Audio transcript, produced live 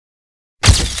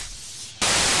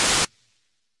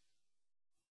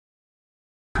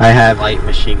I have light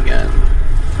machine gun.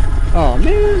 Oh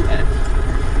man.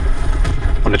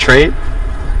 Want to trade?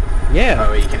 Yeah.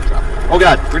 Oh, you can't drop it. Oh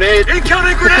god, grenade!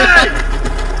 Incoming grenade!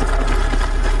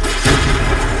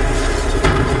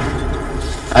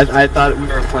 I thought we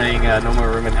were playing No More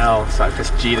Room in Hell, so I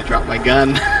pressed G to drop my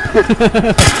gun.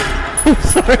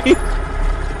 Sorry.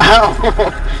 Ow!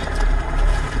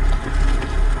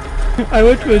 I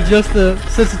went to adjust the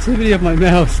sensitivity of my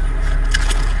mouse,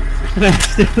 and I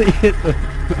accidentally hit the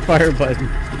fire button.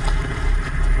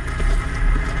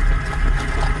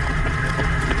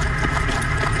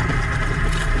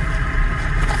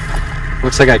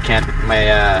 Looks like I can't.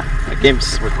 My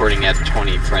game's recording at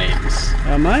 20 frames.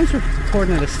 Mine's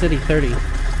recording at a steady 30.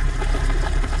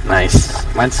 Nice.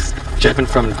 Mine's jumping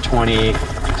from 20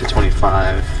 to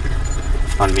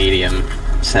 25 on medium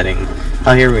setting.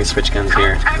 Oh, here we can switch guns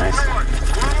here. Nice.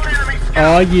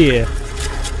 Oh yeah.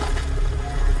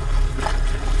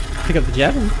 Pick up the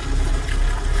javelin.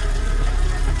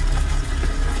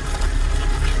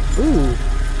 Ooh.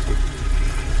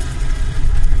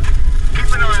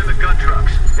 Keep an eye on the gun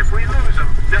trucks. If we lose them,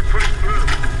 they'll push through.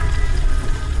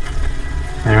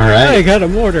 Alright. I got a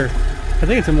mortar. I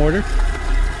think it's a mortar.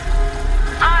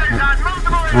 Eyes on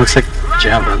multiple enemies. Looks like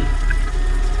javelin.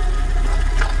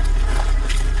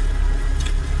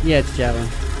 Yeah, it's javelin.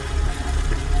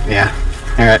 Yeah.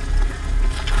 Alright.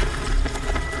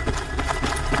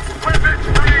 Weapons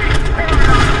free.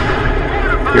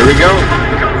 Here we go.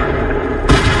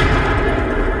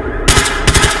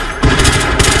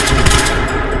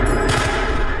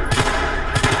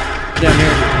 Down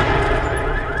here.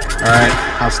 Alright,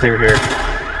 I'll stay here.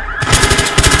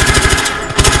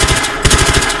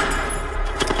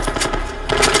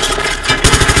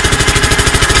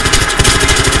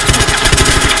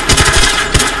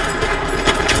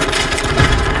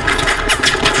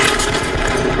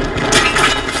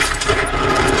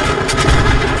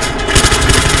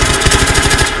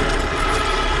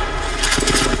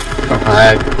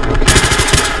 Alright.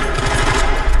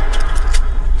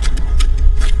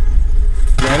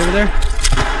 Right over there?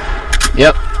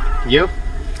 Yep. You?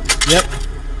 Yep.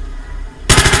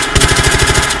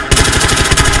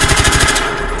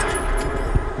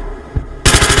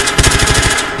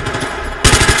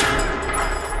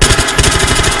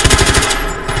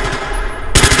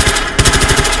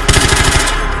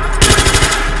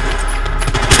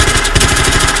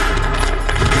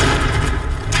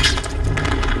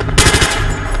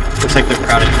 Looks like they're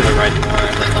crowding to the right more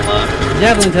than the left.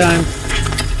 Javelin time.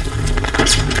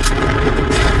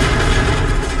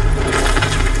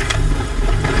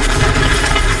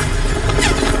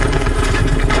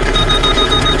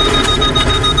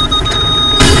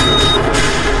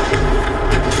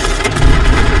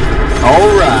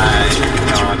 Alright.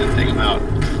 No, I didn't take him out.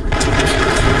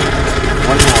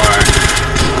 One more.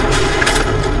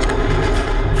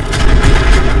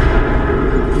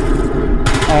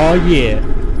 Oh yeah.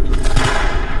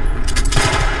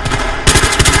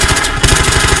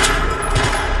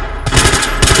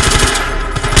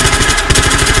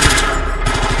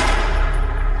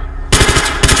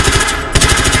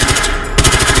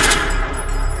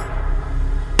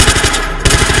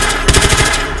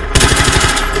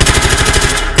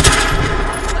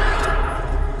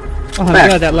 Oh my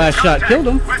god, that last shot killed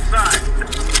him. West side.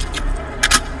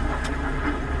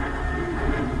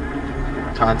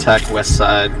 Contact west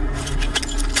side.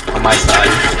 On my side.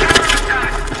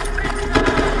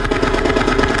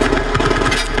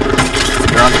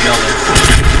 They're on the building.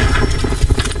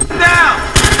 Now!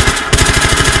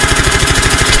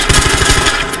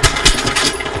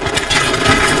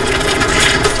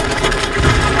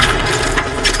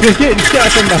 You're getting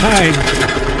shot from behind.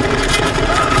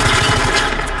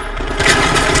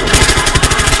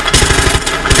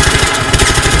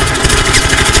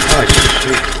 Oh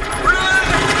shoot.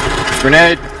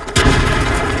 Grenade!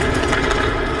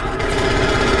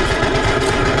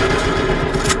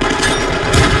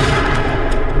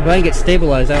 If I can get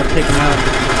stabilized, I'll take him out.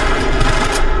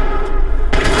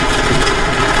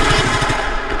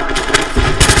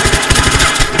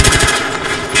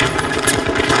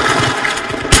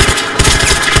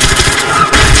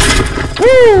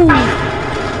 Woo!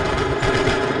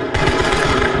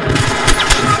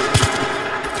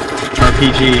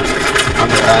 RPG on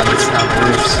the islands, on the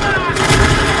roofs.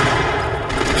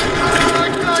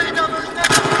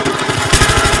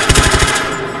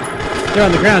 They're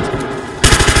on the ground.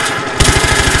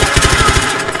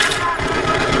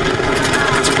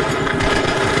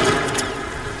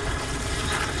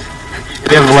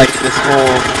 We have like this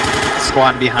whole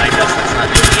squad behind us that's not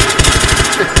doing anything.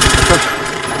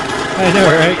 I know,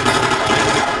 right?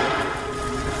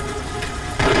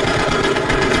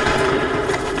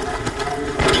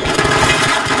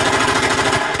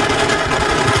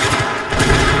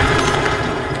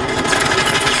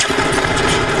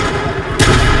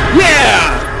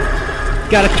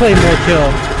 Got a claymore kill.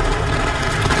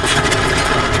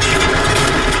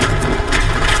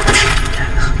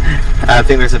 I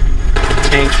think there's a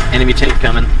tank, enemy tank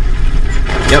coming.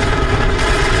 Yep.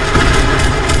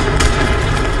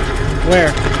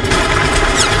 Where?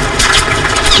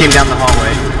 Came down the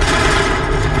hallway.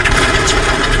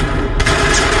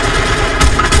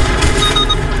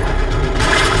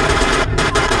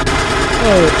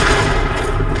 Oh.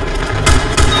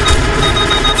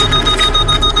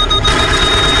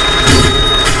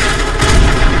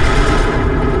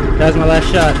 That was my last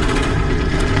shot.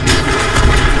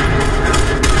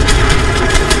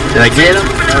 Did I get him?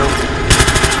 No.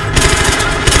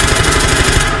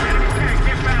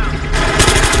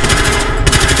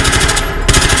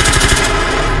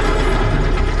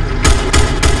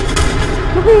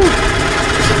 Woohoo!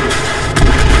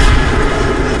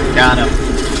 Got him.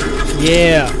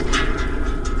 Yeah.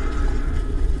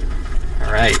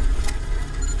 Alright.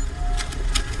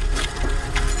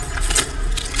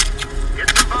 Get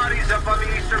the bodies up on the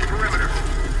eastern perimeter.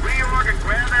 Reorg and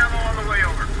grab ammo on the way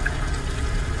over.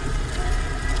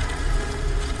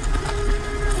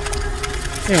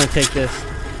 I'm gonna take this.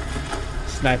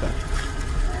 Sniper.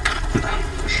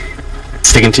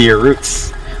 Sticking to your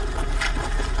roots.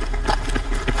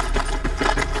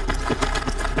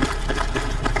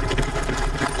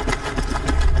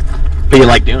 But you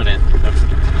like doing it. Those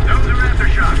are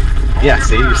aftershocks. Yeah,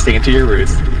 see, you're sticking to your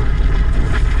roots.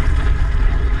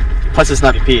 Plus it's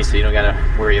not EP, so you don't gotta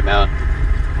worry about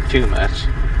too much.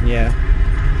 Yeah.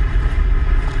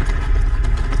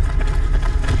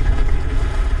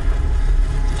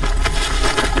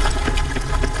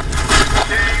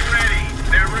 Stay ready.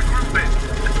 They're regrouping.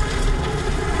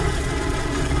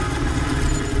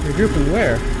 Regrouping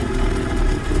where?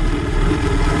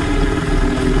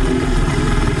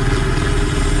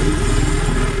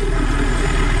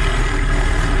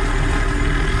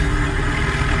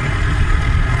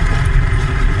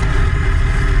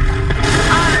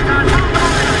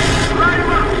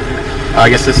 I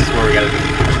guess this is where we gotta be.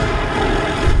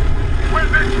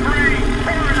 Weapons free.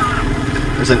 Pouring on them.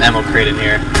 There's an ammo crate in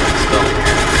here. This building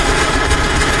here.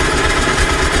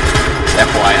 Just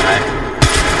FYI.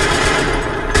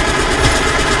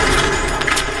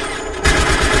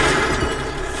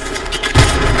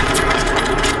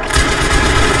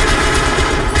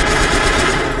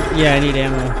 Yeah, I need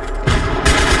ammo.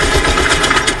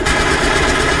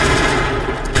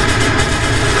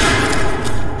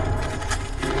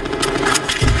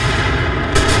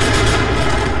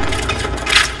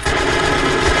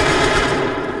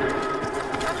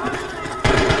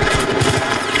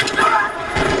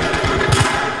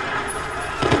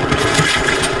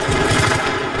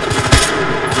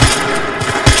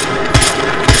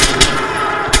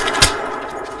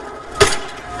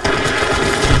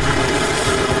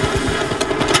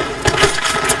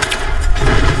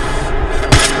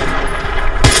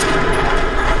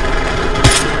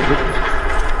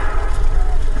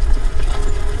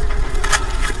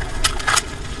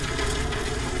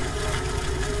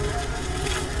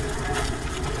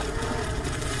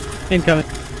 Incoming.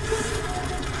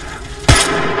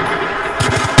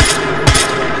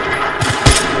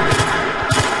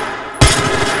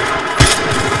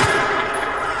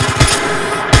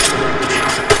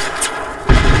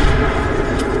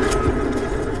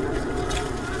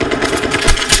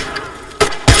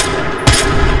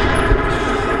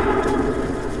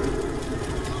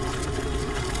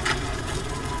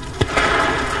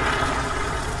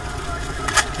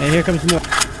 And here comes more.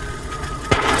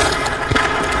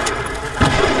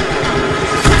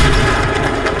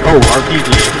 Oh,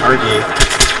 RPG. RG. I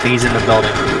think he's in the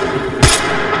building.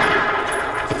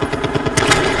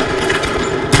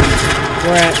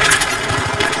 Where at?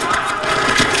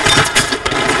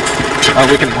 Oh,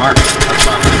 we can mark. That's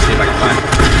fine. Let's see if I can find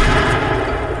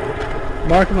him.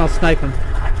 Mark him, I'll snipe him.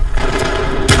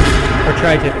 Or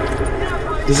try to.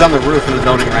 He's on the roof of the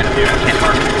building right up here. I can't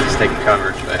mark him. He's taking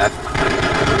coverage, but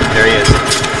there he is.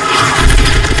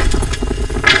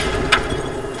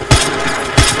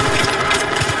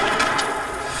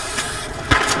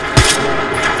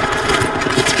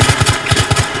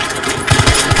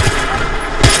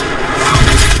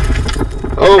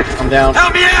 Oh, I'm down.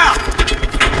 Help me out!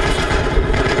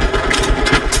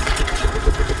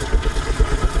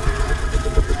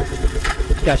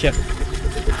 Gotcha.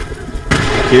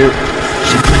 Thank you.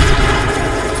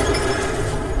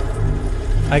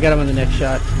 I got him on the next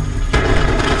shot.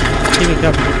 Keep me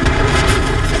covered.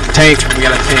 Tank. We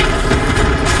got a tank.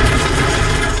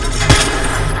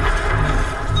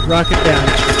 Rocket down.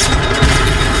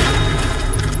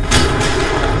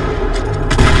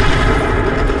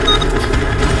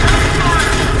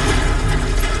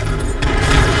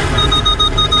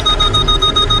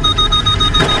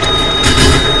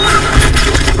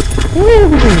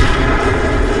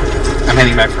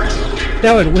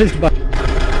 That one whizzed by.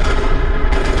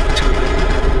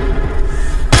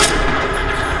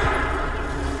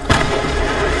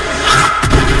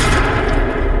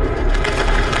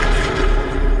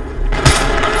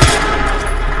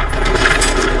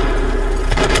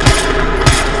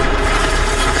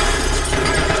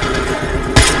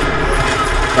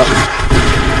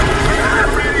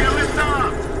 Radio, lift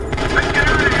off! Let's get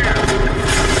out of here!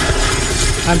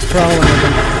 I'm crawling with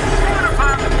them. Water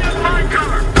pilot, just find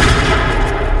cover!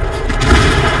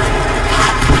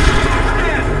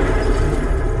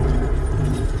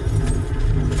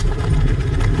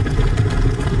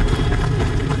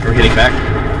 We're hitting back.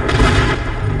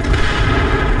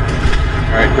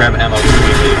 Alright, grab ammo before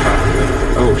we leave, probably.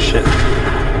 Oh, shit.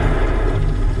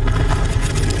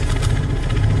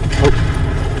 Oh.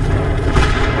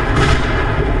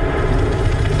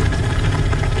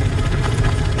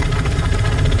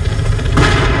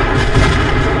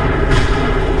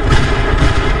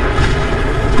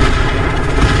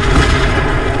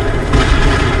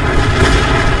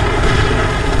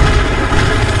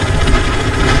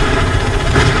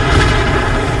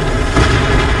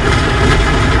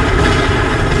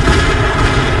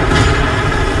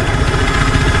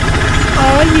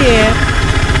 Oh yeah.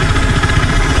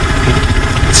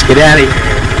 Let's get out of here.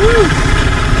 Woo.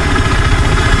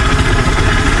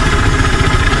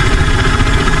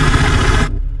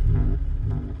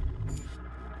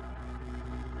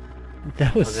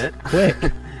 That was Was it? quick.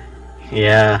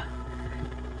 Yeah.